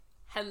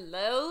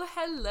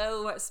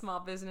Hello, small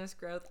business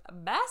growth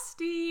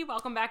bestie.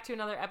 Welcome back to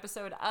another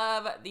episode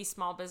of the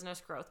Small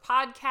Business Growth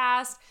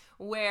Podcast,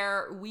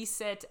 where we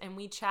sit and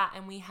we chat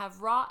and we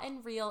have raw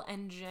and real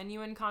and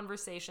genuine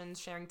conversations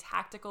sharing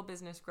tactical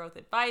business growth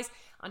advice,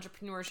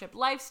 entrepreneurship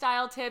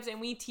lifestyle tips, and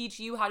we teach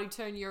you how to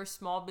turn your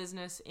small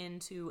business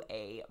into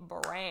a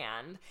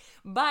brand.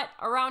 But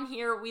around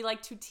here, we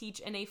like to teach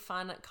in a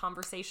fun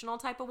conversational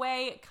type of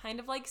way, kind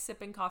of like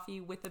sipping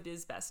coffee with a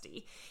biz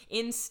bestie.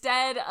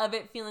 Instead of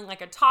it feeling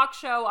like a talk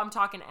show, I'm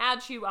talking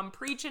at you, I'm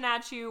preaching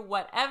at you,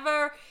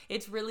 whatever.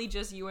 It's really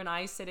just you and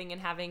I sitting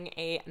and having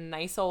a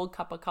nice old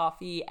cup of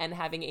coffee and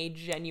having a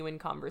genuine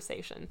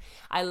conversation.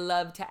 I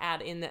love to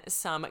add in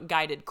some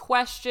guided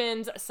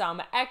questions,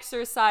 some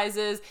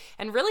exercises,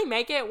 and really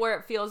make it where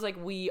it feels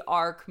like we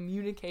are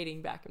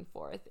communicating back and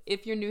forth.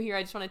 If you're new here,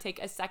 I just want to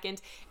take a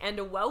second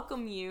and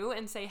welcome you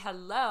and say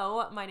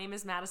hello. My name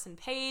is Madison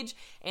Page,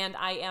 and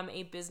I am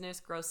a business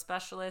growth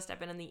specialist. I've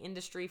been in the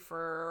industry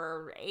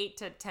for 8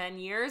 to 10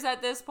 years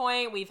at this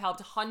point. We've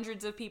helped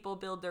hundreds of people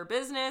build their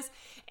business,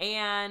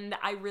 and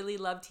I really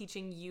love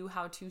teaching you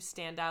how to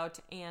stand out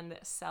and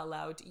sell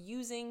out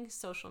using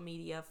social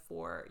media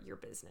for your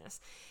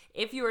business.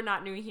 If you are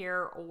not new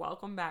here,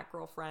 welcome back,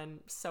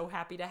 girlfriend. So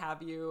happy to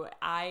have you.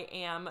 I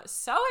am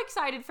so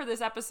excited for this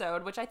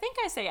episode, which I think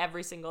I say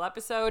every single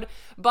episode,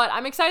 but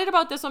I'm excited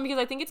about this one because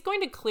I think it's going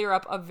to clear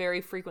up a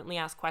very frequently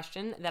asked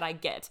question that I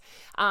get.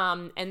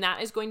 And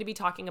that is going to be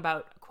talking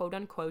about quote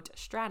unquote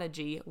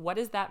strategy. What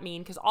does that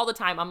mean? Because all the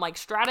time I'm like,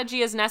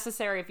 strategy is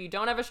necessary. If you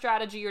don't have a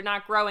strategy, you're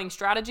not growing.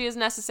 Strategy is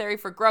necessary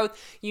for growth.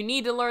 You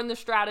need to learn the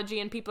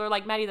strategy. And people are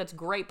like, Maddie, that's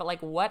great, but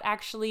like, what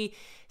actually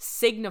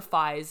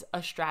signifies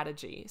a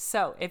strategy?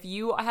 So if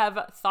you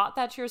have thought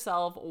that to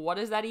yourself, what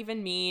does that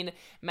even mean?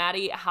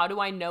 Maddie, how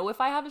do I know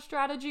if I have a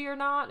strategy or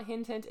not?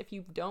 Hint, hint, if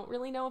you don't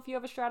really know if you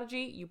have a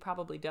strategy, you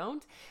probably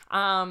don't.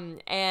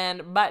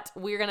 But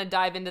we're going to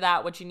dive into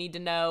that, what you need to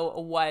know,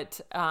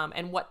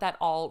 and what that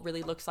all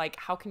really looks like.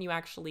 How can you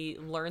actually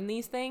learn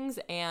these things,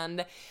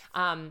 and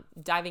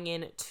diving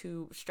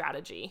into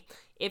strategy.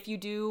 If you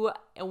do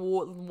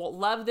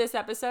love this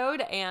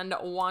episode and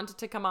want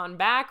to come on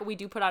back, we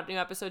do put out new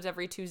episodes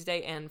every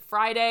Tuesday and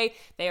Friday.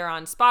 They are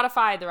on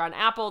Spotify, they're on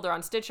Apple, they're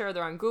on Stitcher,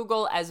 they're on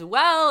Google, as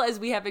well as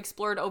we have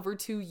explored over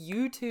to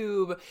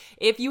YouTube.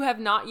 If you have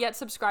not yet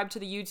subscribed to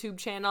the YouTube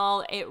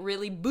channel, it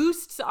really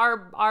boosts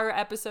our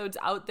episodes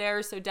out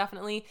there. So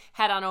definitely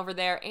head on over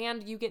there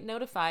and you get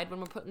notified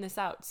when we're putting this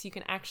out, so you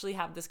can actually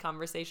have this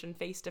conversation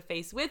face to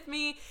face with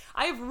me.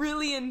 I've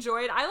really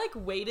enjoyed, I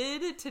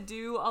waited to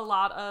do a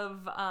lot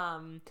of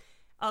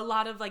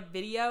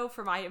video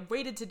I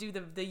waited to do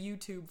the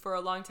YouTube for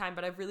a long time,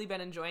 but I've really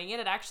been enjoying it.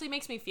 It actually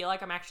makes me feel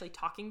like I'm actually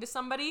talking to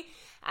somebody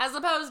as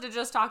opposed to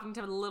just talking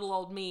to little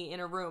old me in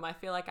a room. I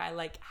feel like I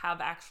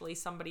have actually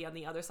somebody on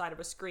the other side of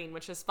a screen,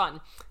 which is fun.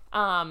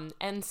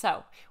 And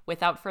so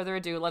without further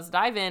ado, let's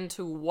dive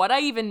into what I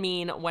even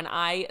mean when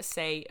I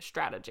say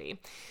strategy.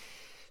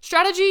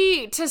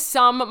 Strategy to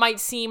some might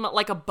seem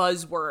like a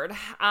buzzword.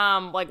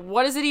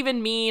 What does it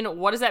even mean?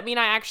 What does that mean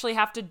I actually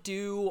have to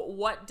do?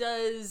 What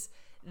does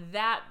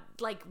that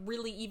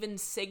really even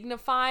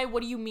signify?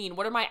 What do you mean?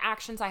 What are my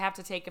actions I have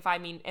to take if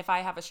I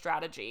have a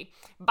strategy?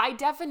 By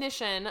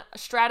definition,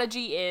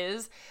 strategy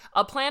is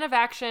a plan of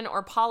action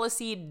or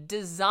policy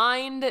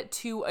designed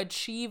to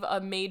achieve a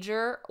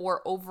major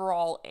or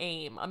overall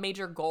aim, a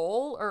major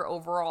goal or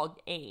overall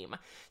aim.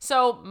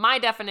 So my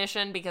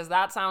definition, because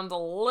that sounds a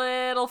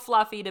little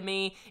fluffy to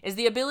me, is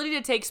the ability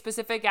to take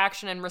specific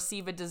action and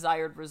receive a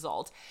desired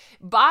result.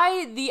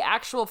 By the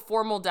actual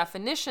formal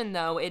definition,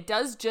 though, it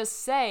does just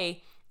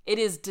say it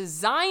is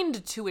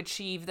designed to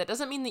achieve. That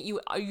doesn't mean that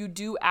you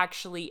do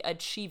actually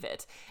achieve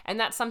it. And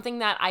that's something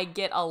that I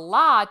get a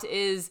lot,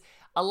 is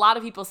a lot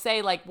of people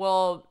say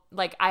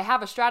I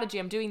have a strategy,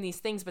 I'm doing these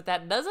things, but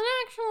that doesn't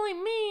actually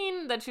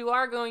mean that you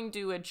are going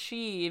to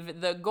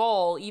achieve the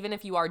goal, even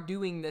if you are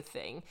doing the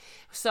thing.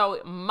 So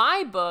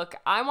my book,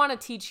 I want to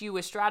teach you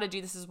a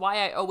strategy. This is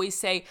why I always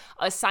say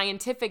a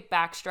scientific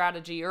backed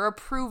strategy or a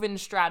proven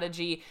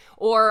strategy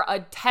or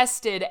a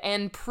tested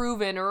and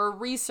proven or a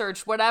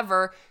research,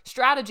 whatever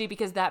strategy,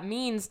 because that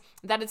means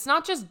that it's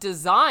not just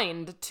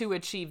designed to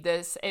achieve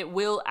this, it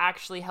will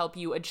actually help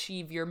you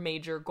achieve your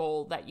major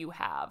goal that you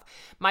have.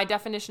 My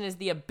definition is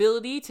the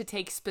ability to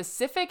take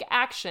specific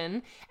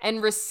action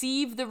and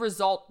receive the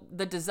result,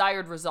 the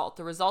desired result,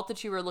 the result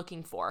that you were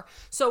looking for.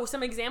 So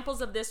some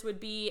examples of this would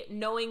be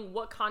knowing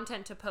what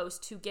content to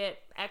post to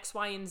get X,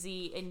 Y, and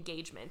Z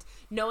engagement.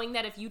 Knowing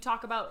that if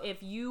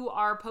you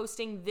are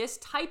posting this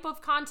type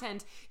of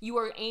content, you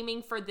are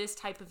aiming for this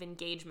type of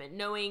engagement.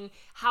 Knowing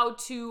how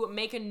to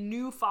make a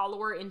new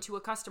follower into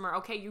a customer.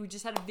 Okay, you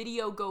just had a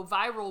video go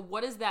viral.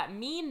 What does that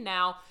mean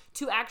now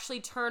to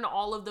actually turn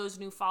all of those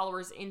new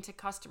followers into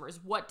customers?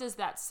 What does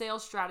that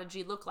sales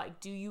strategy look like?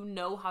 Do you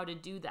know how to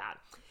do that?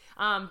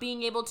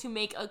 being able to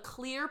make a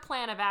clear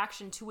plan of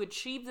action to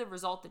achieve the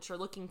result that you're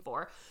looking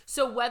for.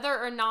 So whether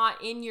or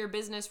not in your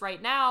business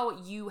right now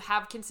you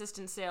have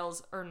consistent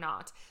sales or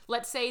not,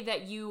 let's say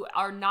that you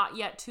are not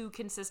yet to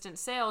consistent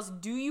sales,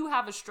 do you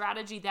have a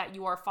strategy that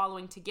you are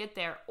following to get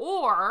there?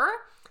 Or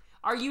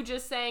are you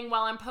just saying,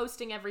 well, I'm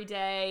posting every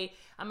day,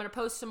 I'm going to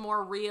post some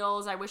more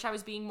reels, I wish I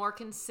was being more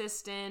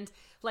consistent?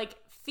 Like,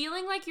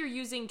 feeling like you're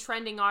using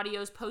trending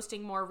audios,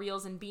 posting more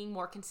reels, and being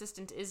more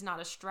consistent is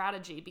not a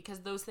strategy, because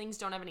those things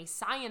don't have any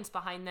science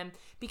behind them,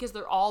 because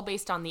they're all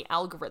based on the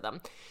algorithm.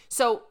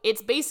 So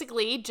it's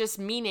basically just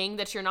meaning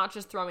that you're not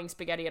just throwing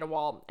spaghetti at a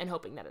wall and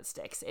hoping that it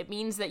sticks. It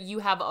means that you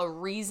have a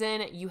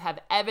reason, you have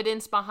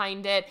evidence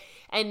behind it,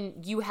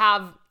 and you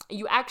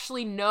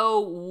actually know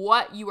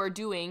what you are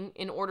doing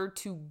in order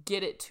to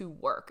get it to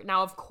work.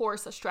 Now, of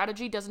course, a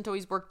strategy doesn't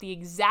always work the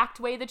exact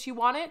way that you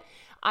want it.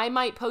 I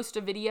might post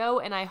a video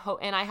and I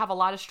have a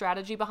lot of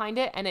strategy behind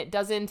it, and it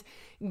doesn't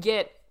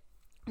get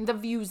the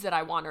views that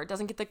I want, or it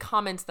doesn't get the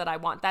comments that I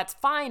want. That's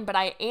fine, but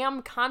I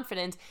am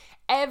confident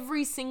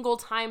every single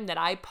time that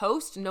I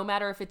post, no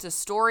matter if it's a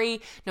story,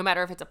 no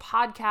matter if it's a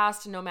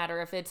podcast, no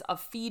matter if it's a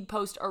feed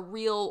post, a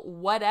reel,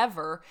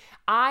 whatever,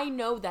 I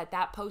know that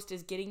that post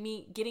is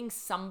getting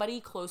somebody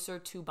closer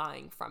to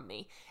buying from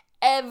me.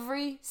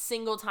 Every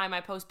single time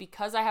I post,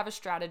 because I have a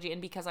strategy and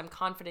because I'm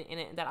confident in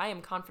it, that I am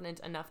confident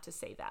enough to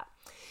say that.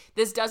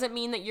 This doesn't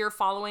mean that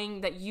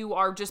that you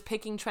are just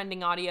picking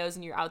trending audios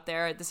and you're out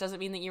there. This doesn't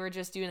mean that you are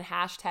just doing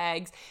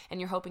hashtags and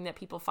you're hoping that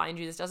people find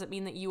you. This doesn't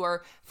mean that you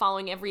are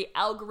following every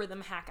algorithm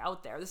hack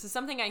out there. This is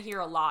something I hear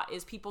a lot,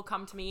 is people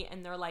come to me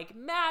and they're like,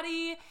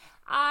 Maddie,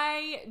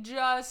 I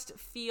just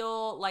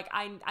feel like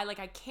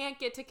I can't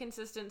get to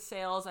consistent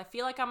sales. I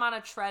feel like I'm on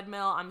a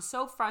treadmill. I'm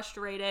so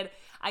frustrated.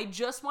 I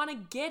just want to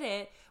get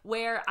it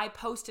where I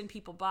post and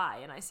people buy.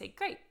 And I say,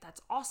 great,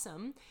 that's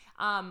awesome.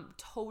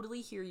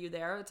 Totally hear you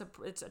there.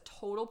 It's a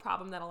total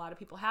problem that a lot of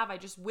people have. I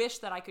just wish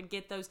that I could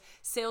get those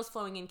sales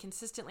flowing in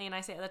consistently. And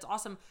I say, that's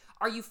awesome.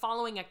 Are you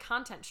following a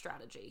content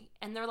strategy?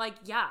 And they're like,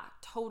 yeah,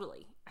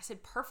 totally. I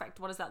said, perfect.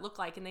 What does that look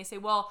like? And they say,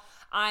 well,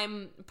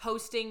 I'm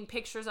posting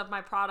pictures of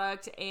my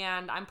product,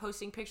 and I'm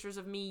posting pictures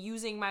of me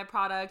using my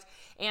product,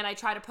 and I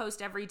try to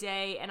post every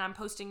day, and I'm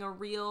posting a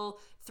reel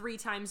 3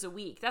 times a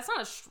week. That's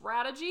not a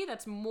strategy.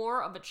 That's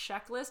more of a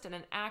checklist and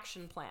an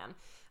action plan.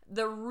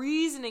 The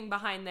reasoning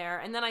behind there.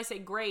 And then I say,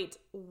 great,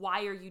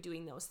 why are you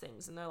doing those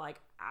things? And they're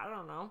like, I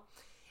don't know.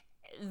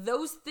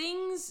 Those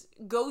things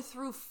go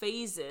through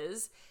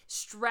phases.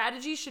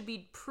 Strategy should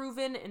be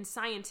proven and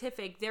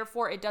scientific.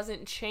 Therefore, it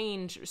doesn't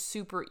change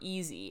super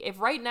easy. If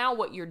right now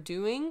what you're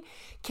doing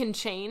can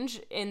change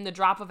in the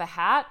drop of a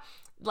hat,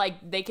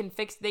 like they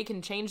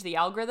can change the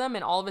algorithm,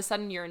 and all of a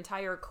sudden your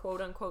entire quote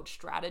unquote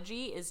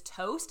strategy is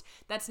toast.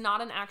 That's not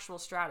an actual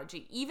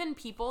strategy. Even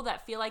people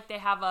that feel like they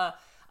have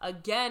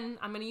again,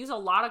 I'm going to use a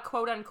lot of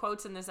quote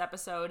unquotes in this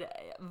episode,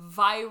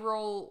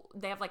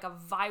 they have like a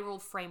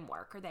viral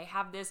framework, or they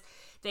have this,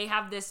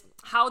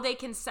 how they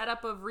can set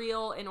up a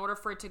reel in order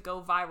for it to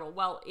go viral.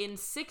 Well, in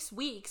 6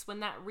 weeks,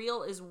 when that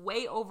reel is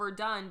way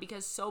overdone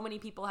because so many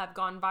people have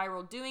gone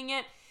viral doing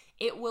it,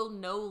 it will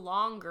no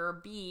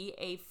longer be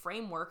a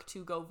framework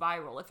to go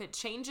viral. If it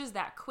changes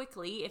that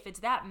quickly, if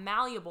it's that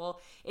malleable,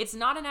 it's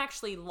not an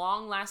actually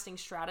long-lasting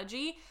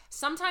strategy.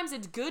 Sometimes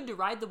it's good to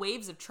ride the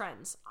waves of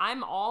trends.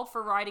 I'm all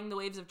for riding the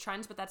waves of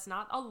trends, but that's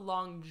not a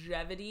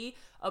longevity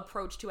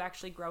approach to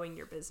actually growing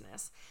your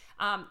business.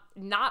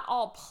 Not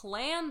all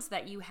plans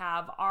that you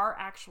have are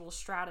actual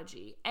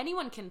strategy.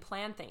 Anyone can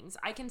plan things.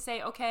 I can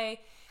say, okay,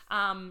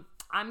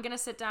 I'm going to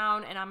sit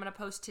down and I'm going to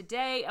post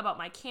today about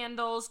my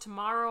candles,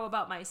 tomorrow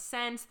about my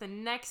scents, the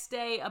next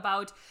day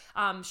about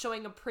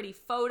showing a pretty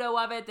photo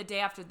of it. The day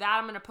after that,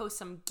 I'm going to post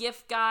some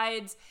gift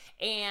guides.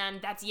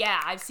 And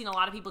I've seen a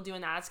lot of people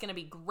doing that. It's going to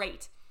be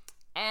great.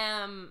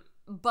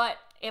 But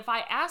if I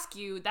ask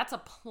you, that's a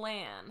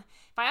plan.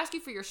 If I ask you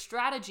for your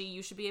strategy,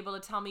 you should be able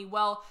to tell me,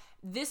 well,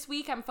 this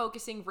week I'm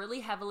focusing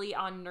really heavily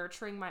on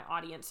nurturing my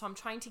audience. So I'm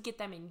trying to get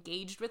them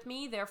engaged with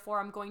me.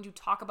 Therefore, I'm going to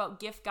talk about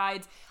gift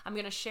guides. I'm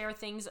going to share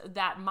things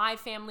that my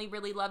family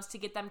really loves to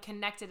get them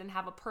connected and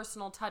have a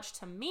personal touch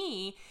to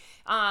me.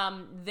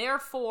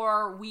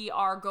 Therefore, we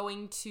are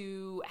going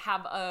to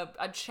have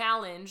a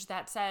challenge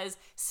that says,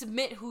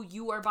 submit who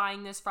you are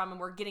buying this from, and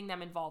we're getting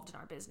them involved in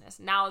our business.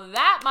 Now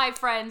that, my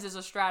friends, is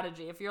a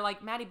strategy. If you're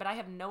like, Maddie, but I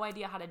have no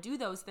idea how to do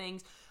those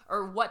things,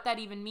 or what that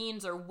even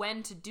means, or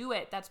when to do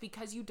it, that's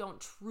because you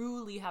don't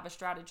truly have a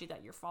strategy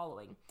that you're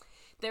following.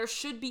 There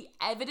should be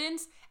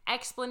evidence,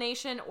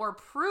 explanation, or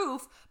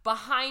proof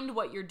behind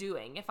what you're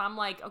doing. If I'm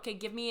like, okay,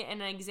 give me an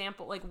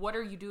example, like what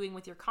are you doing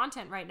with your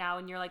content right now?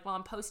 And you're like, well,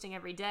 I'm posting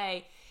every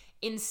day.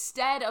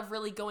 instead of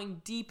really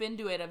going deep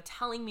into it, of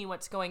telling me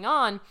what's going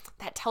on,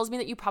 that tells me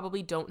that you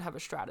probably don't have a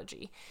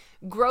strategy.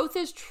 Growth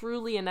is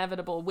truly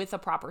inevitable with a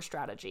proper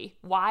strategy.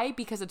 Why?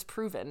 Because it's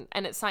proven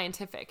and it's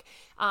scientific.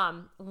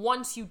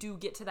 Once you do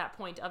get to that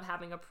point of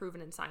having a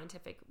proven and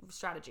scientific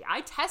strategy.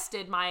 I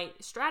tested my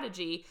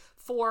strategy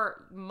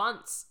for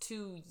months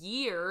to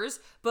years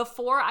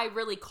before I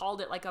really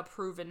called it like a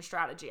proven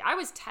strategy. I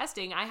was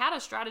testing. I had a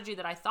strategy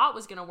that I thought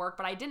was going to work,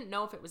 but I didn't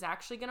know if it was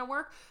actually going to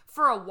work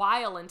for a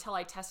while until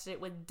I tested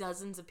it with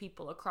dozens of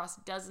people across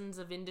dozens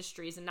of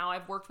industries. And now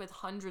I've worked with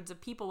hundreds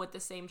of people with the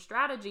same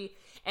strategy.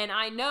 And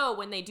I know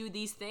when they do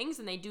these things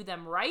and they do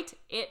them right,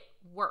 it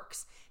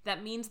works.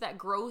 That means that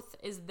growth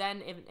is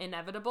then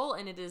inevitable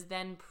and it is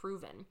then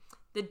proven.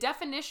 The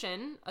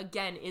definition,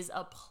 again, is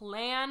a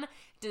plan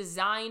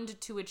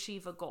designed to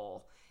achieve a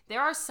goal.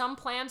 There are some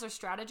plans or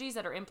strategies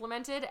that are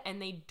implemented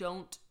and they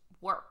don't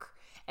work.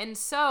 And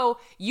so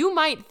you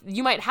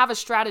might have a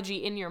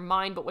strategy in your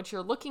mind, but what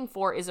you're looking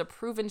for is a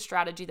proven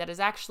strategy that is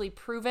actually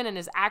proven and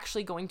is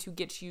actually going to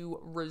get you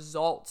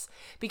results.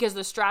 Because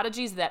the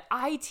strategies that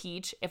I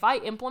teach, if I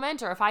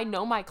implement or if I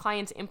know my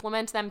clients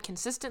implement them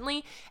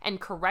consistently and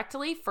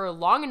correctly for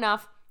long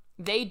enough,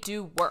 they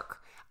do work.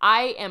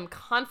 I am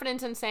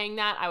confident in saying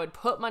that. I would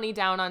put money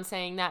down on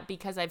saying that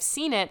because I've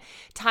seen it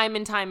time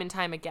and time and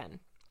time again.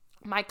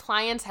 My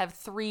clients have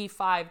 3,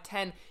 5,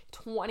 10,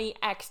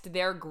 20x'd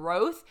their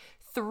growth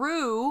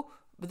through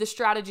the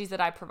strategies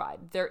that I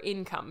provide, their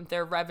income,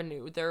 their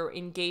revenue, their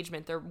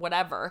engagement, their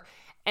whatever.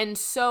 And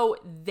so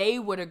they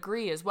would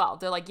agree as well.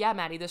 They're like, yeah,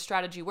 Maddie, this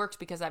strategy works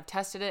because I've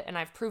tested it and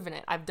I've proven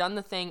it. I've done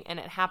the thing and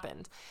it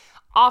happened.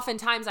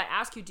 Oftentimes I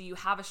ask you, do you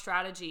have a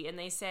strategy? And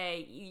they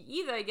say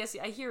either, I guess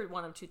I hear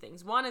one of two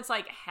things. One, it's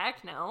like,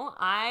 heck no,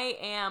 I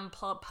am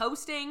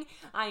posting,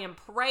 I am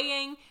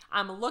praying,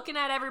 I'm looking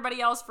at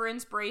everybody else for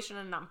inspiration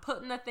and I'm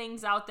putting the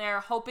things out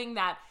there hoping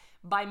that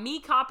by me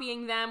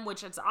copying them,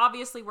 which it's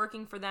obviously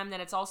working for them, then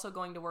it's also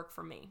going to work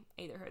for me.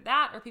 Either heard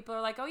that or people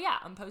are like, oh yeah,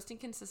 I'm posting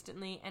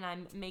consistently and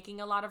I'm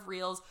making a lot of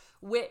reels,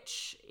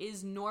 which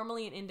is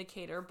normally an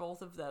indicator,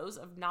 both of those,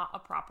 of not a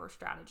proper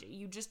strategy.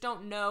 You just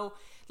don't know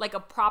like a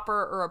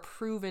proper or a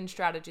proven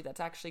strategy that's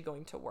actually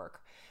going to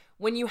work.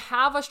 When you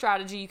have a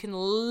strategy, you can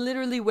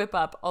literally whip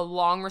up a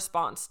long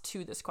response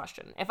to this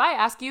question. If I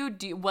ask you,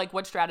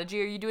 what strategy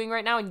are you doing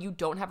right now, and you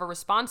don't have a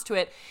response to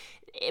it,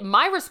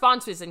 my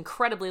response is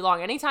incredibly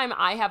long. Anytime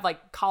I have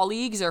like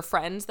colleagues or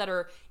friends that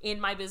are in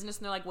my business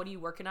and they're like, what are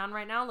you working on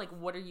right now? Like,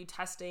 what are you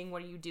testing?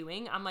 What are you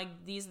doing? I'm like,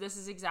 this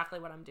is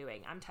exactly what I'm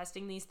doing. I'm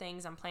testing these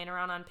things. I'm playing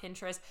around on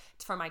Pinterest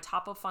for my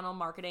top of funnel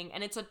marketing.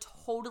 And it's a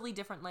totally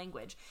different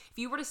language. If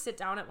you were to sit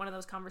down at one of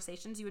those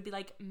conversations, you would be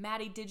like,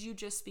 Maddie, did you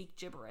just speak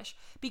gibberish?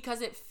 Because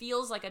it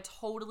feels like a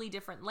totally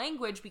different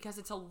language because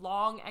it's a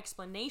long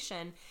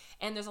explanation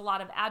and there's a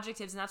lot of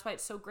adjectives. And that's why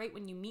it's so great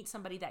when you meet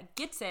somebody that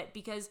gets it,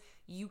 because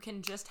you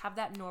can just have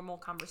that normal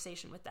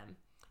conversation with them.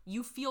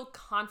 You feel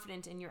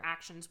confident in your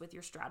actions with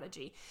your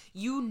strategy.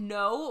 You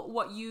know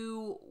what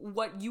you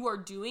are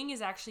doing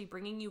is actually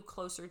bringing you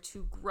closer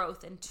to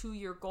growth and to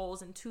your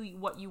goals and to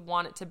what you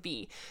want it to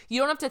be.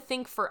 You don't have to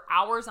think for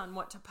hours on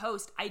what to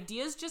post.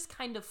 Ideas just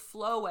kind of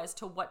flow as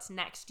to what's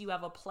next. You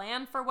have a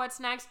plan for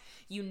what's next.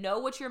 You know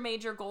what your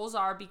major goals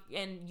are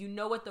and you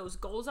know what those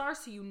goals are,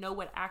 so you know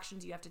what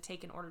actions you have to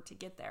take in order to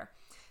get there.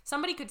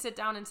 Somebody could sit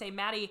down and say,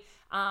 Maddie,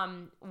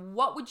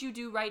 what would you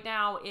do right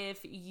now if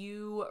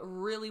you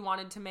really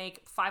wanted to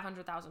make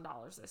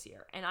 $500,000 this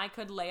year? And I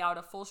could lay out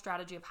a full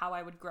strategy of how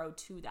I would grow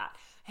to that.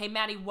 Hey,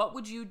 Maddie, what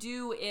would you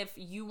do if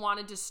you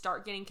wanted to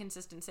start getting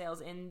consistent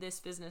sales in this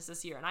business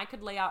this year? And I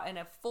could lay out in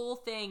a full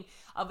thing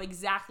of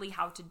exactly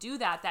how to do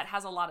that. That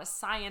has a lot of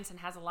science and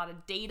has a lot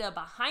of data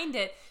behind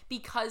it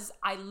because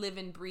I live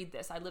and breathe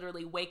this. I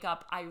literally wake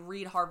up, I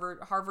read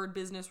Harvard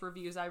business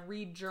reviews, I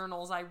read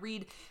journals,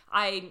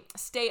 I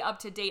stay up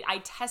to date. I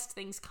test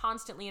things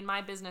constantly in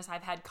my business. I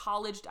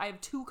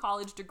have 2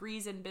 college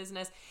degrees in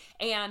business,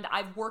 and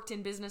I've worked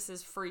in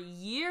businesses for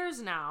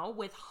years now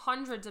with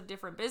hundreds of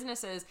different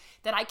businesses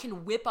that I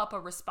can whip up a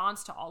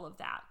response to all of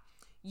that.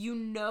 You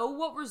know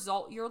what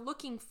result you're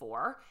looking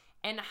for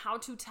and how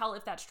to tell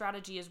if that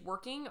strategy is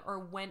working or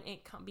when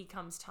it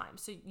becomes time.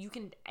 So you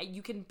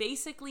can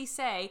basically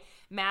say,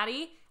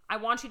 Maddie, I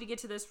want you to get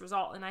to this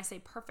result. And I say,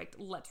 perfect,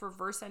 let's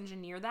reverse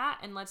engineer that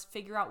and let's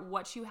figure out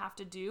what you have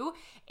to do.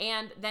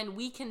 And then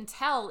we can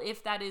tell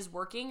if that is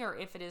working or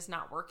if it is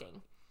not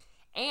working.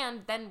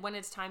 And then when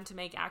it's time to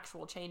make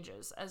actual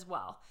changes as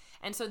well.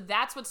 And so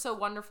that's what's so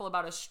wonderful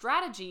about a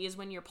strategy is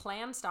when your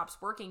plan stops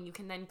working, you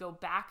can then go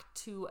back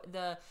to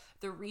the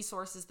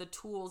resources, the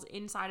tools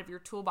inside of your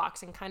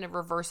toolbox and kind of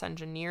reverse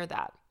engineer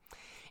that.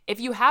 If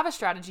you have a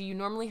strategy, you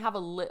normally have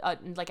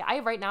I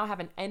right now have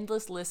an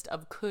endless list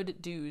of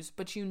could-dos,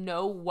 but you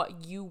know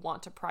what you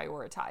want to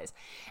prioritize.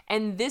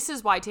 And this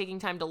is why taking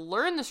time to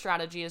learn the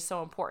strategy is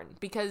so important,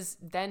 because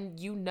then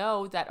you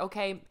know that,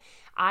 okay,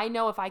 I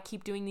know if I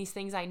keep doing these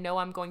things, I know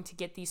I'm going to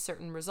get these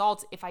certain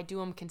results if I do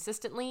them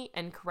consistently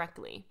and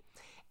correctly.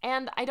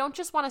 And I don't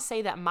just want to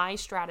say that my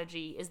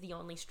strategy is the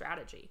only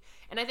strategy.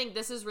 And I think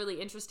this is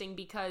really interesting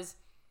because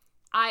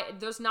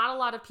there's not a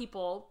lot of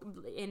people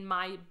in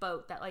my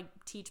boat that like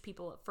teach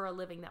people for a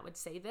living that would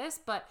say this,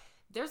 but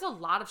there's a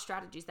lot of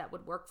strategies that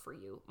would work for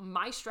you.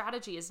 My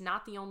strategy is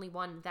not the only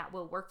one that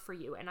will work for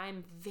you, and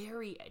I'm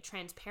very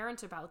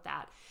transparent about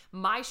that.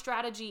 My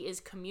strategy is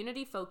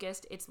community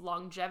focused, it's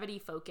longevity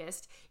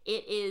focused,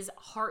 it is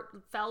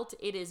heartfelt,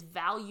 it is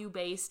value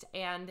based,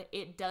 and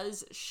it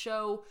does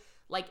show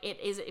like it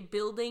is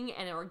building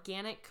an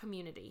organic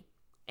community.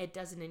 It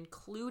doesn't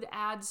include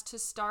ads to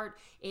start.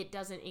 It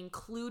doesn't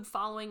include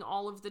following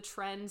all of the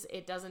trends.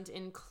 It doesn't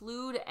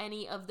include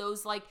any of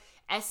those like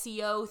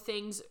SEO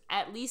things,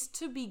 at least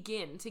to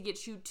begin, to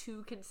get you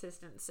to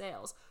consistent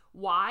sales.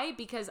 Why?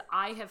 Because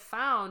I have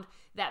found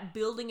that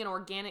building an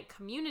organic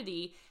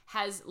community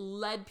has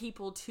led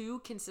people to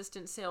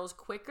consistent sales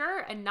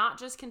quicker, and not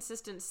just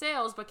consistent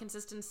sales, but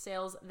consistent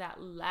sales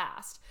that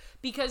last.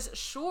 Because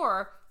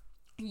sure,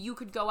 you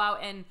could go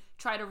out and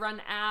try to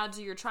run ads,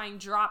 or you're trying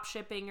drop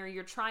shipping, or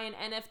you're trying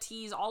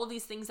NFTs, all of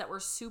these things that were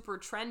super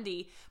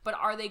trendy, but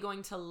are they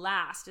going to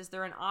last? Is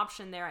there an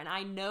option there? And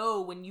I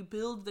know when you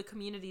build the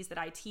communities that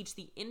I teach,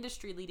 the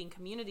industry leading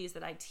communities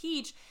that I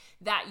teach,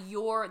 that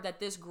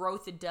this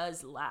growth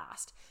does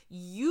last.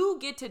 You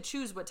get to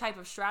choose what type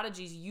of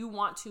strategies you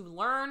want to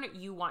learn,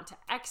 you want to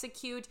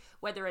execute,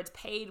 whether it's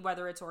paid,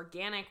 whether it's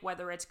organic,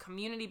 whether it's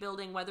community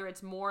building, whether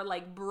it's more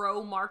like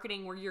bro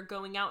marketing where you're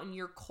going out and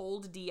you're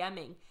cold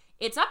DMing.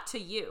 It's up to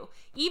you.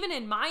 Even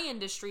in my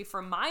industry,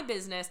 for my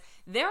business,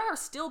 there are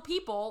still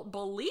people,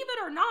 believe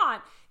it or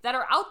not, that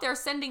are out there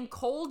sending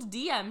cold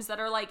DMs that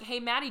are like, hey,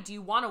 Maddie, do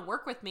you want to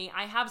work with me?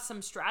 I have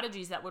some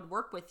strategies that would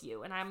work with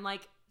you. And I'm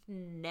like,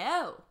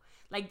 no.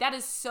 Like that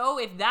is so,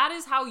 if that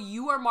is how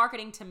you are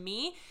marketing to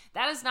me,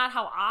 that is not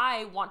how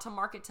I want to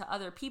market to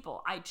other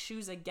people. I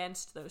choose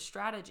against those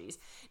strategies.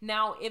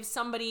 Now, if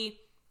somebody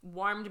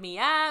warmed me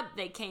up,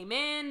 they came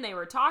in, they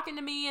were talking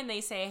to me, and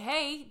they say,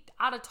 hey,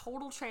 out of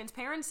total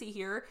transparency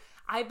here,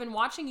 I've been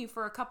watching you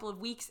for a couple of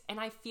weeks and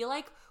I feel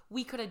like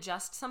we could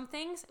adjust some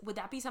things. Would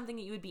that be something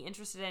that you would be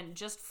interested in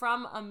just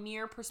from a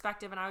mere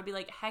perspective? And I would be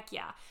like, heck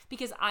yeah,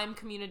 because I'm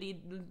community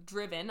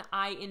driven.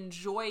 I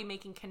enjoy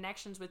making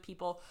connections with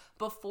people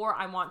before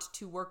I want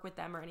to work with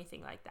them or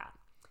anything like that.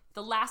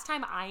 The last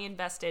time I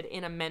invested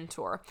in a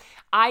mentor,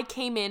 I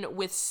came in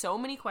with so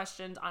many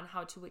questions on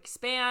how to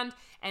expand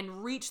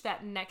and reach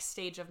that next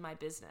stage of my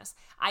business.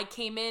 I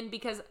came in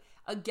because,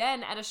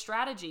 again, at a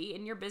strategy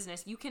in your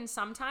business, you can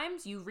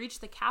sometimes you reach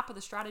the cap of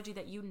the strategy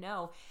that you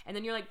know, and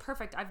then you're like,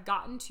 perfect, I've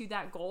gotten to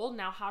that goal.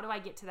 Now, how do I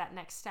get to that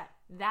next step?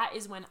 That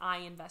is when I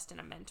invest in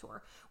a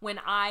mentor. When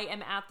I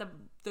am at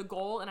the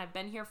goal and I've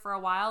been here for a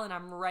while and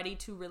I'm ready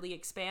to really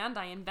expand,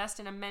 I invest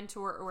in a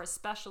mentor or a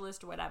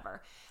specialist or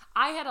whatever.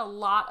 I had a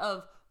lot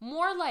of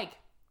more like,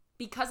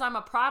 because I'm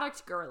a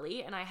product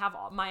girly and I have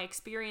all my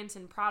experience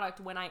in product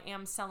when I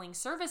am selling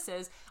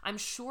services, I'm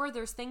sure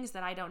there's things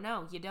that I don't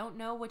know. You don't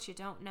know what you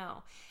don't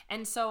know.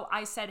 And so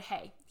I said,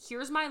 hey,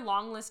 here's my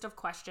long list of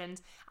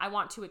questions. I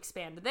want to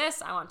expand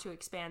this. I want to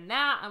expand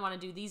that. I want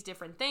to do these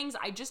different things.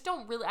 I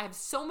have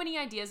so many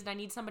ideas and I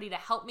need somebody to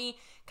help me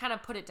kind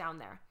of put it down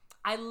there.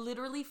 I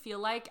literally feel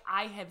like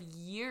I have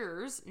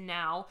years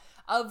now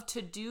of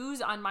to-dos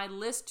on my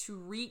list to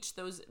reach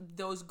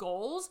those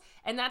goals,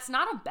 and that's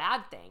not a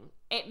bad thing.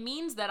 It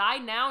means that I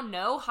now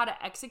know how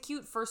to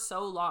execute for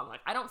so long. Like,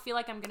 I don't feel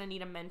like I'm going to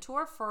need a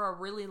mentor for a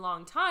really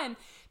long time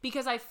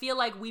because I feel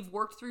like we've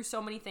worked through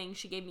so many things.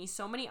 She gave me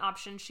so many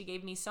options. She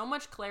gave me so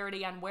much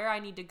clarity on where I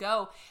need to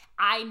go.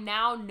 I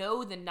now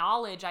know the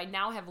knowledge. I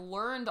now have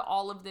learned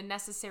all of the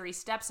necessary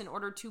steps in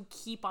order to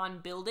keep on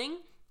building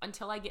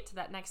until I get to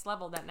that next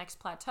level, that next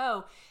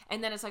plateau.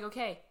 And then it's like,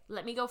 okay,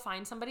 let me go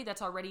find somebody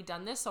that's already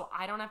done this so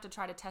I don't have to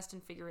try to test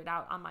and figure it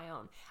out on my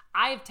own.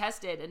 I've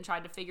tested and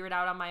tried to figure it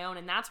out on my own,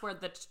 and that's where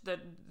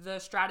the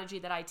strategy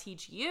that I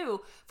teach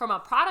you from a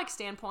product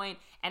standpoint,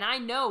 and I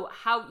know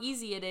how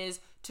easy it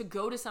is to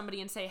go to somebody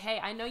and say, hey,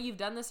 I know you've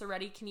done this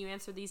already. Can you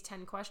answer these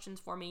 10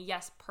 questions for me?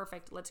 Yes,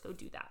 perfect. Let's go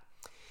do that.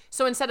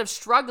 So instead of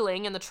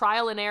struggling and the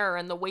trial and error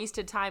and the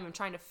wasted time of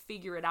trying to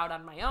figure it out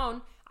on my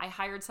own, I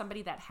hired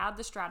somebody that had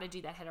the strategy,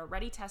 that had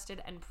already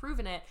tested and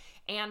proven it,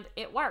 and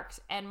it works.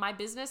 And my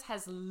business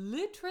has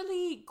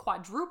literally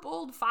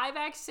quadrupled,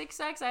 5x,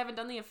 6x. I haven't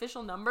done the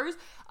official numbers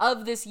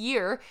of this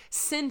year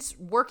since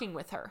working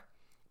with her.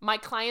 My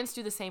clients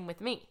do the same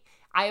with me.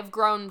 I have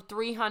grown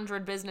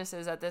 300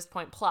 businesses at this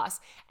point plus,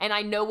 and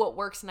I know what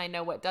works and I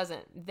know what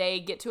doesn't. They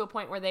get to a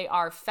point where they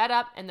are fed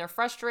up and they're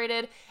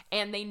frustrated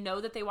and they know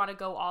that they want to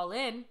go all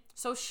in.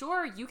 So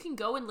sure, you can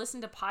go and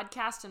listen to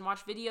podcasts and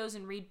watch videos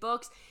and read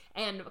books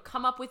and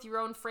come up with your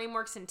own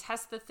frameworks and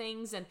test the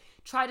things and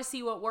try to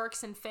see what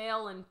works and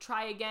fail and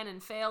try again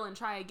and fail and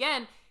try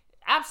again.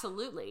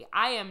 Absolutely.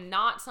 I am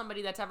not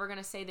somebody that's ever going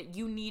to say that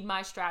you need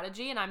my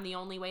strategy and I'm the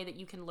only way that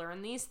you can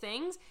learn these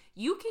things.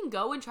 You can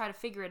go and try to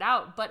figure it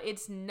out, but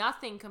it's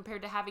nothing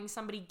compared to having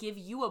somebody give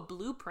you a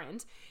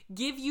blueprint,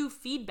 give you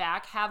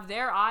feedback, have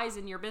their eyes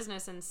in your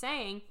business and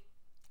saying,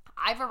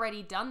 I've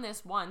already done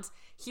this once.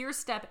 Here's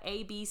step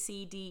A, B,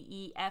 C, D,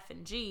 E, F,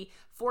 and G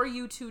for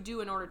you to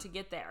do in order to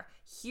get there.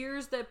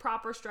 Here's the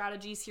proper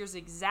strategies. Here's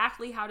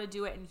exactly how to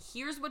do it. And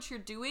here's what you're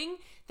doing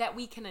that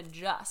we can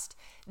adjust.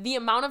 The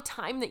amount of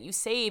time that you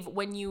save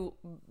when you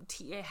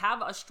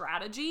have a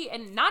strategy,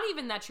 and not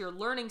even that you're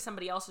learning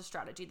somebody else's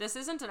strategy. This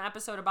isn't an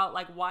episode about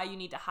like why you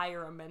need to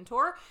hire a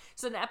mentor.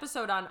 It's an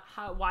episode on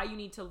why you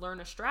need to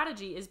learn a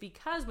strategy, is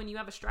because when you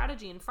have a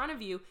strategy in front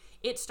of you,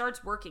 it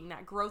starts working.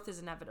 That growth is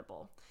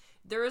inevitable.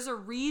 There is a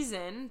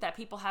reason that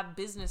people have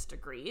business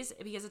degrees,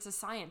 because it's a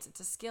science, it's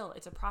a skill,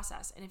 it's a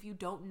process. And if you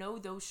don't know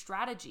those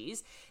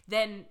strategies,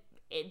 then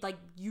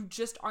you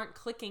just aren't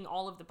clicking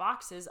all of the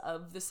boxes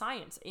of the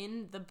science.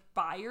 In the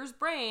buyer's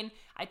brain,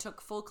 I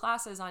took full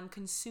classes on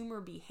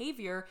consumer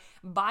behavior,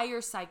 buyer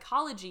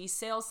psychology,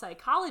 sales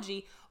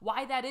psychology.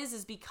 Why that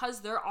is because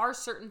there are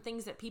certain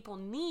things that people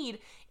need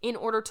in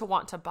order to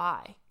want to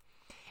buy.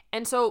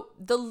 And so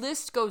the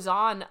list goes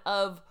on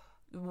of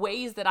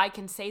ways that I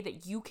can say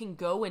that you can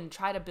go and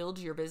try to build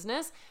your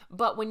business.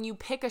 But when you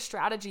pick a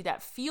strategy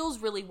that feels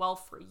really well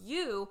for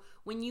you,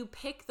 when you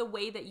pick the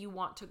way that you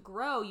want to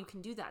grow, you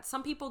can do that.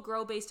 Some people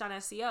grow based on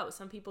SEO.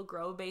 Some people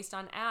grow based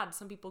on ads.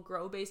 Some people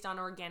grow based on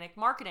organic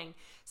marketing.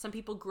 Some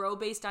people grow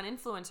based on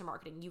influencer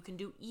marketing. You can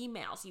do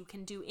emails. You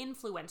can do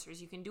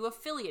influencers. You can do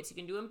affiliates. You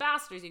can do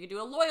ambassadors. You can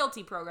do a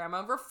loyalty program,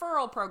 a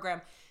referral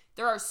program.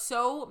 There are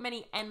so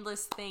many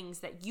endless things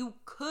that you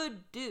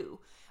could do.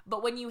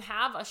 But when you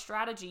have a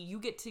strategy, you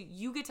get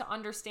to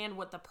understand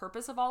what the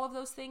purpose of all of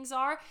those things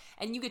are,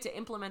 and you get to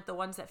implement the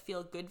ones that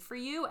feel good for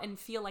you and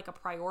feel like a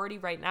priority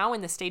right now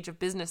in the stage of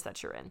business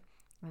that you're in.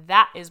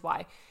 That is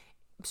why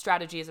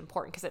strategy is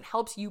important, because it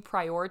helps you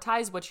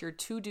prioritize what your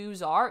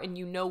to-dos are, and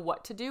you know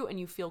what to do, and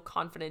you feel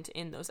confident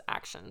in those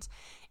actions.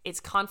 It's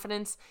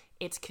confidence,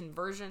 it's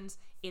conversions,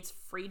 it's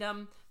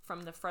freedom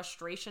from the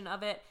frustration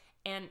of it,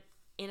 and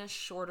in a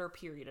shorter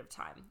period of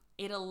time.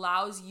 It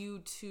allows you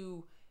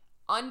to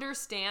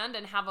understand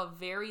and have a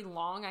very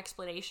long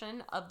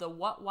explanation of the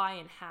what, why,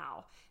 and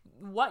how.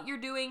 What you're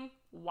doing,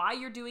 why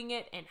you're doing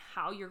it, and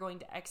how you're going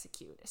to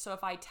execute. So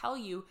if I tell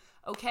you,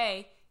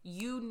 okay,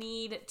 you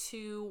need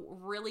to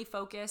really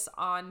focus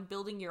on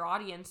building your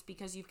audience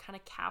because you've kind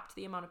of capped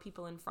the amount of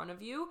people in front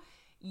of you,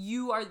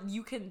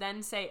 you can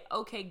then say,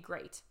 okay,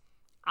 great.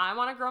 I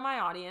want to grow my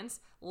audience.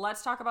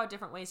 Let's talk about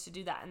different ways to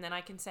do that. And then I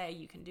can say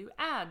you can do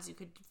ads. You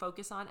could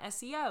focus on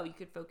SEO. You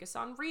could focus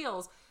on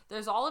reels.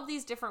 There's all of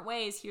these different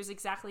ways. Here's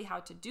exactly how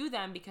to do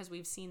them because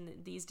we've seen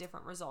these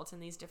different results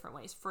in these different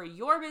ways. For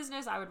your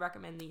business, I would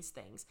recommend these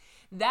things.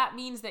 That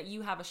means that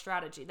you have a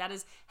strategy. That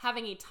is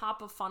having a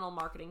top of funnel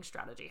marketing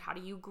strategy. How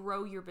do you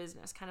grow your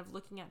business? Kind of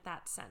looking at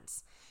that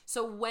sense.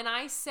 So when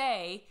I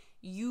say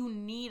you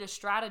need a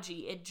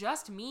strategy, it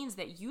just means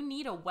that you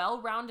need a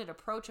well-rounded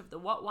approach of the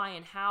what, why,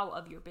 and how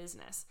of your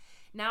business.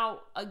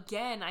 Now,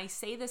 again, I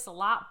say this a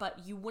lot,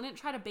 but you wouldn't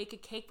try to bake a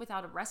cake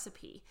without a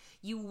recipe.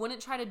 You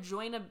wouldn't try to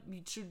join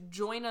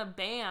a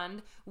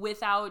band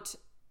without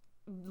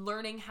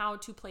learning how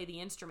to play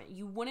the instrument.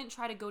 You wouldn't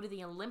try to go to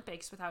the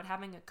Olympics without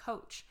having a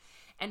coach.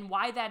 And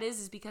why that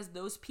is because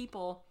those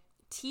people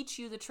teach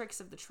you the tricks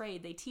of the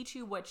trade. They teach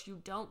you what you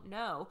don't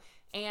know,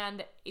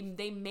 and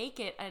they make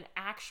it an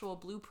actual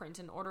blueprint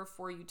in order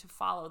for you to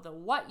follow the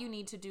what you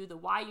need to do, the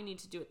why you need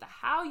to do it, the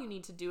how you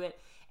need to do it,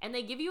 and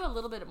they give you a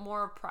little bit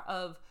more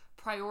of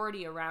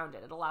priority around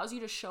it. It allows you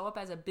to show up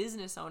as a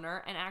business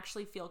owner and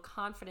actually feel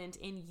confident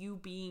in you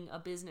being a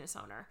business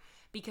owner,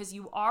 because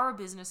you are a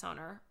business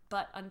owner.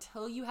 But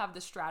until you have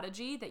the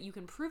strategy that you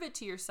can prove it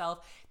to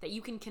yourself, that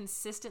you can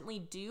consistently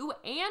do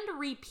and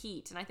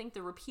repeat. And I think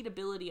the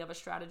repeatability of a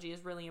strategy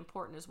is really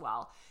important as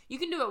well. You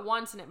can do it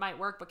once and it might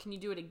work, but can you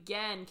do it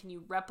again? Can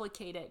you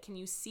replicate it? Can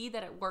you see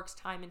that it works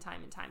time and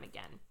time and time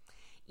again?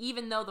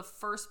 Even though the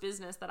first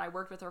business that I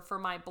worked with, or for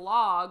my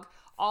blog,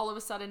 all of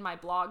a sudden my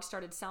blog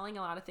started selling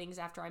a lot of things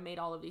after I made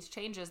all of these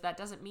changes, that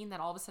doesn't mean that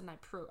all of a sudden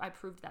I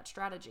proved that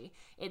strategy.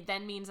 It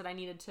then means that I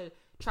needed to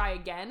try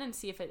again and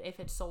see if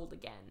it sold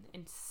again,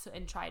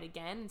 and try it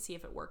again and see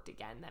if it worked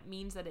again. That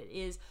means that it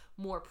is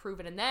more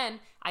proven. And then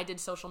I did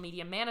social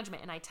media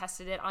management, and I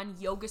tested it on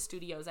yoga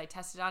studios. I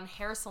tested it on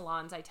hair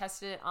salons. I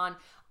tested it on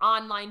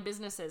online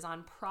businesses,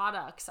 on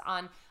products,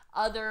 on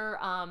other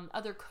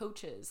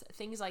coaches,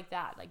 things like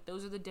that. Like,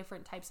 those are the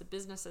different types of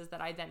businesses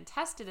that I then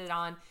tested it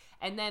on.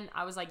 And then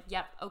I was like,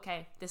 yep,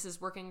 okay, this is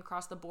working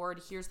across the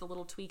board. Here's the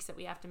little tweaks that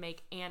we have to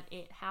make, and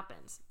it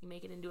happens. You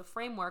make it into a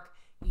framework,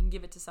 you can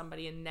give it to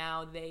somebody, and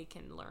now they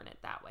can learn it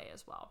that way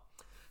as well.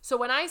 So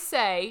when I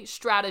say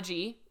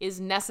strategy is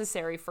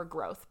necessary for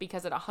growth,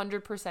 because it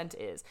 100%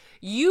 is,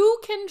 you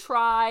can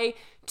try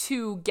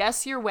to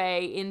guess your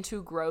way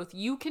into growth.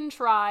 You can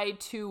try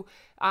to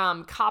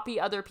copy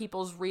other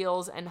people's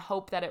reels and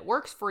hope that it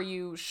works for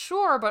you.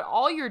 Sure, but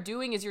all you're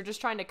doing is you're just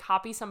trying to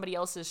copy somebody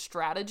else's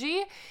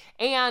strategy.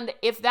 And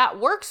if that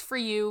works for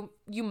you,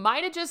 you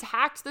might have just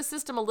hacked the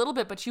system a little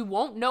bit, but you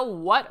won't know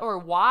what or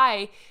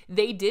why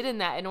they did in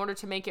that in order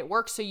to make it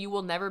work. So you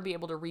will never be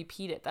able to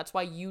repeat it. That's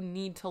why you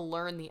need to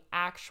learn the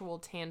actual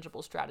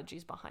tangible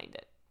strategies behind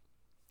it.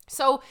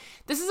 So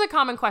this is a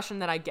common question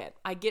that I get.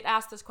 I get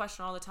asked this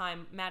question all the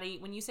time. Maddie,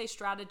 when you say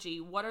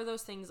strategy, what are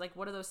those things like?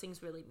 What do those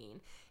things really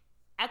mean?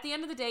 At the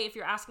end of the day, if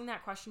you're asking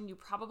that question, you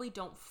probably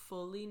don't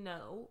fully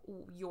know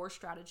your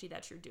strategy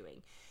that you're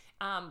doing,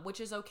 which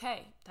is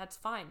okay. That's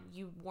fine.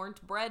 You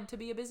weren't bred to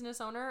be a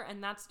business owner,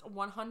 and that's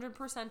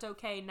 100%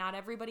 okay. Not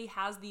everybody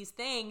has these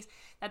things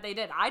that they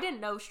did. I didn't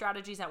know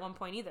strategies at one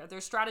point either.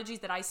 There's strategies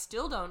that I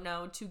still don't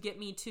know to get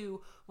me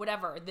to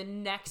whatever, the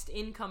next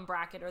income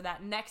bracket or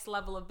that next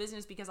level of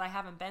business, because I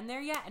haven't been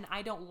there yet and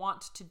I don't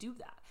want to do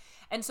that.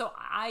 And so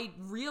I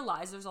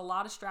realize there's a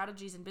lot of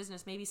strategies in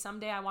business. Maybe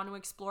someday I want to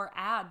explore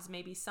ads.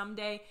 Maybe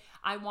someday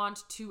I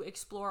want to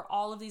explore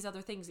all of these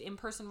other things.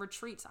 In-person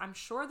retreats. I'm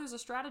sure there's a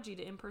strategy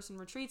to in-person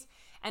retreats.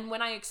 And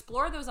when I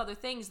explore those other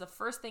things, the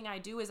first thing I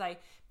do is I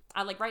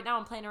like right now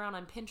I'm playing around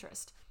on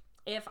Pinterest.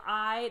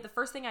 The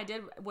first thing I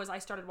did was I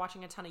started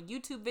watching a ton of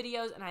YouTube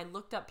videos, and I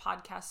looked up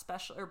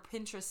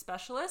Pinterest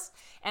specialists,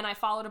 and I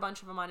followed a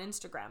bunch of them on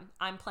Instagram.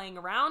 I'm playing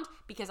around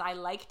because I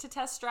like to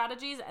test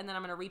strategies, and then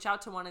I'm going to reach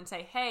out to one and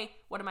say, hey,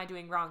 what am I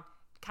doing wrong?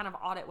 Kind of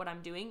audit what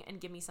I'm doing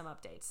and give me some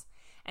updates.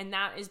 And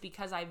that is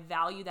because I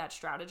value that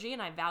strategy,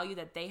 and I value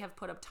that they have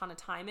put a ton of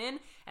time in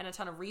and a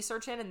ton of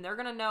research in, and they're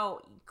going to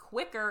know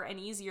quicker and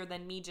easier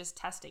than me just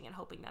testing and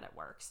hoping that it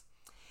works.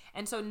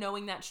 And so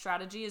knowing that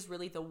strategy is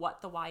really the what,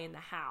 the why, and the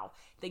how.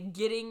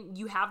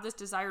 You have this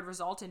desired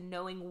result and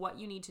knowing what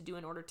you need to do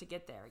in order to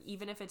get there.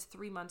 Even if it's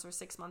 3 months or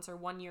 6 months or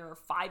 1 year or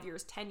 5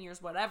 years, 10 years,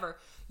 whatever,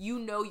 you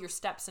know your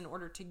steps in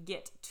order to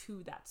get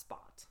to that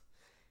spot.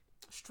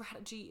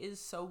 Strategy is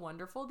so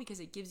wonderful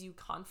because it gives you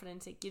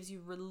confidence, it gives you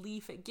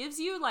relief,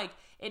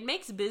 it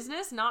makes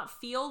business not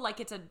feel like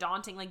it's a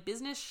daunting, like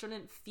business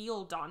shouldn't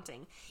feel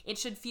daunting. It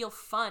should feel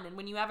fun. And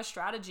when you have a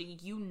strategy,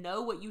 you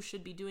know what you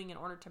should be doing in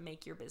order to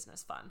make your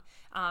business fun.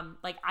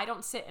 I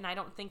don't sit and I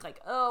don't think like,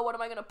 oh, what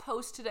am I going to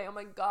post today? Oh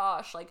my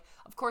gosh. Like,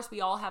 of course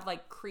we all have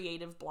like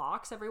creative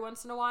blocks every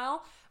once in a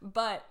while,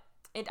 but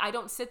I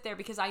don't sit there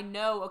because I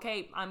know,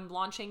 okay, I'm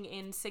launching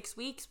in 6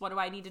 weeks. What do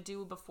I need to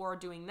do before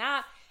doing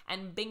that?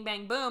 And bing,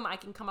 bang, boom, I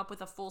can come up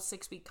with a full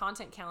 6-week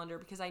content calendar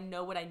because I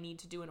know what I need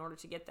to do in order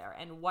to get there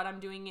and what I'm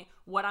doing,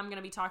 what I'm going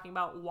to be talking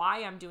about,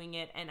 why I'm doing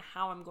it, and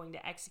how I'm going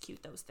to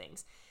execute those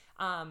things.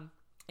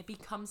 It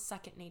becomes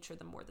second nature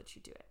the more that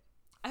you do it.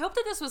 I hope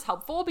that this was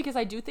helpful because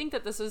I do think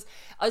that this is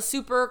a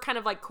super kind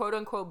of like quote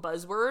unquote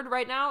buzzword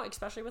right now,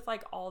 especially with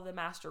like all the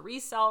master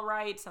resale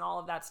rights and all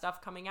of that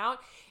stuff coming out,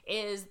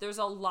 is there's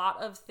a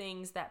lot of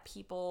things that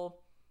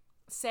people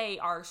say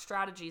are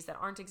strategies that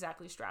aren't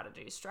exactly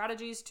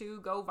strategies to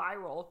go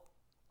viral.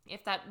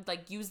 If that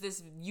like use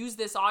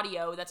this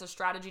audio, that's a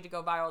strategy to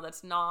go viral.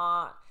 That's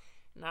not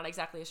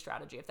exactly a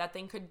strategy. If that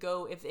thing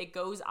if it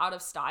goes out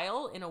of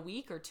style in a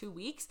week or 2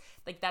 weeks,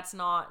 like it's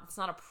not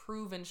a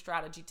proven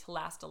strategy to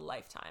last a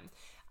lifetime.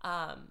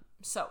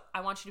 So I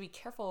want you to be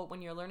careful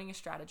when you're learning a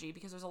strategy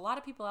because there's a lot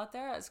of people out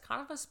there. It's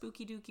kind of a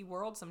spooky dooky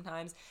world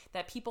sometimes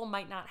that people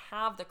might not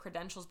have the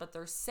credentials, but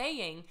they're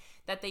saying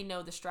that they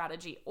know the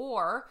strategy,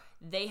 or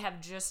they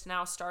have just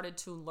now started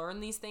to learn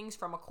these things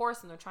from a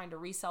course and they're trying to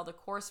resell the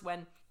course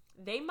when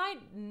they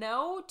might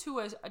know to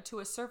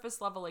a surface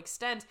level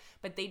extent,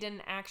 but they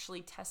didn't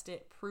actually test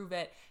it, prove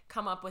it,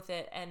 come up with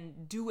it,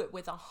 and do it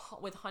with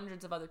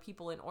hundreds of other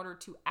people in order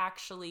to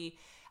actually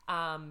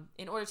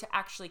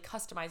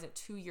customize it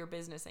to your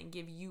business and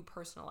give you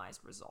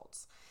personalized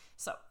results.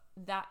 So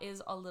that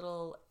is a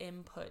little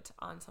input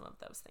on some of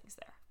those things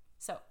there.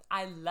 So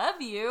I love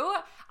you.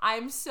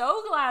 I'm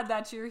so glad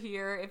that you're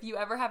here. If you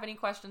ever have any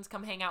questions,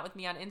 come hang out with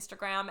me on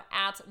Instagram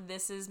at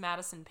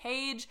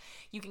thisismadisonpage.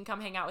 You can come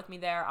hang out with me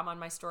there. I'm on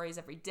my stories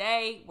every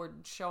day. We're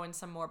showing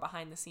some more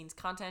behind the scenes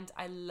content.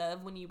 I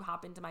love when you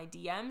hop into my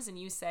DMs and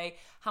you say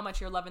how much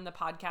you're loving the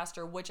podcast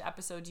or which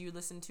episodes you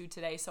listened to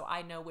today, so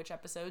I know which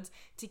episodes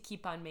to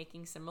keep on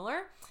making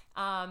similar.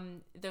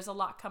 There's a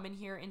lot coming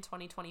here in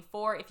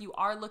 2024. If you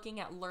are looking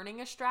at learning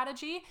a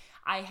strategy,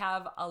 I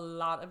have a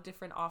lot of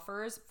different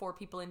offers for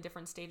people in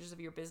different stages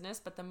of your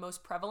business, but the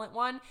most prevalent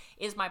one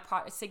is my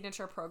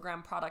signature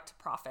program, Product to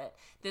Profit.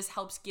 This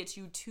helps get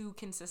you to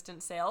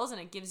consistent sales, and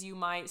it gives you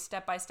my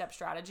step-by-step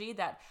strategy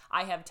that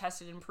I have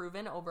tested and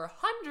proven over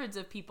hundreds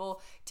of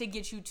people to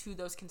get you to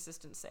those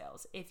consistent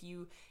sales. If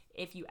you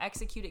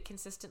execute it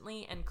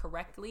consistently and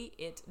correctly,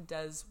 it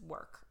does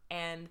work.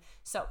 And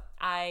so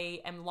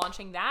I am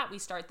launching that. We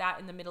start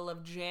that in the middle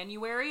of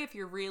January. If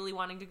you're really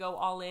wanting to go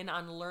all in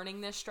on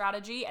learning this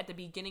strategy at the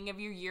beginning of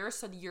your year,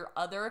 so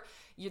that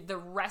the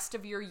rest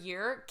of your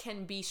year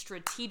can be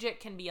strategic,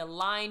 can be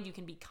aligned, you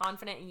can be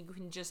confident, and you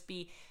can just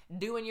be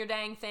doing your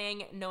dang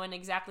thing, knowing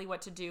exactly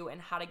what to do and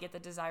how to get the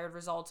desired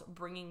results,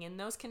 bringing in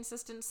those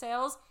consistent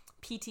sales.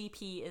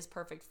 PTP is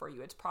perfect for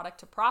you. It's Product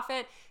to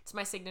Profit. It's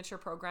my signature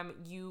program.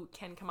 You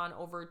can come on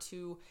over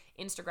to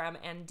Instagram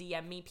and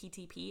DM me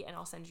PTP, and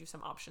I'll send you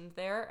some options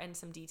there and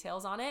some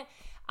details on it.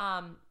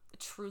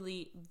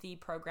 truly the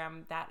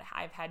program that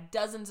I've had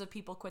dozens of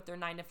people quit their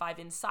 9 to 5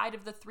 inside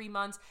of the 3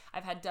 months.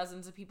 I've had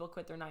dozens of people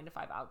quit their 9 to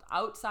 5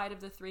 outside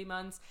of the 3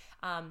 months.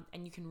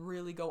 And you can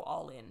really go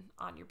all in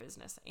on your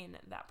business in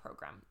that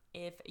program.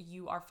 If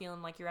you are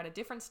feeling like you're at a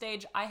different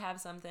stage, I have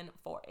something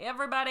for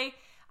everybody.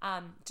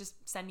 Just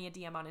send me a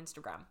DM on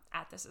Instagram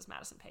at This Is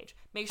Madison Page.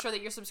 Make sure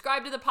that you're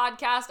subscribed to the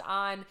podcast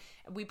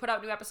we put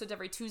out new episodes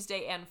every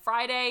Tuesday and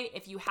Friday.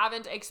 If you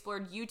haven't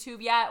explored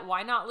YouTube yet,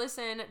 why not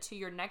listen to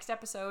your next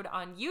episode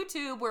on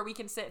YouTube where we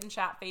can sit and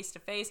chat face to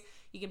face.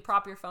 You can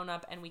prop your phone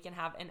up and we can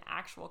have an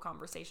actual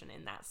conversation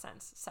in that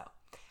sense. So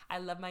I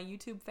love my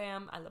YouTube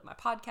fam. I love my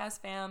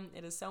podcast fam.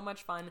 It is so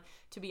much fun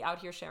to be out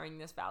here sharing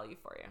this value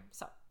for you.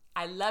 So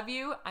I love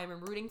you.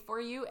 I'm rooting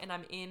for you and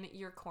I'm in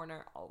your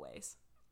corner always.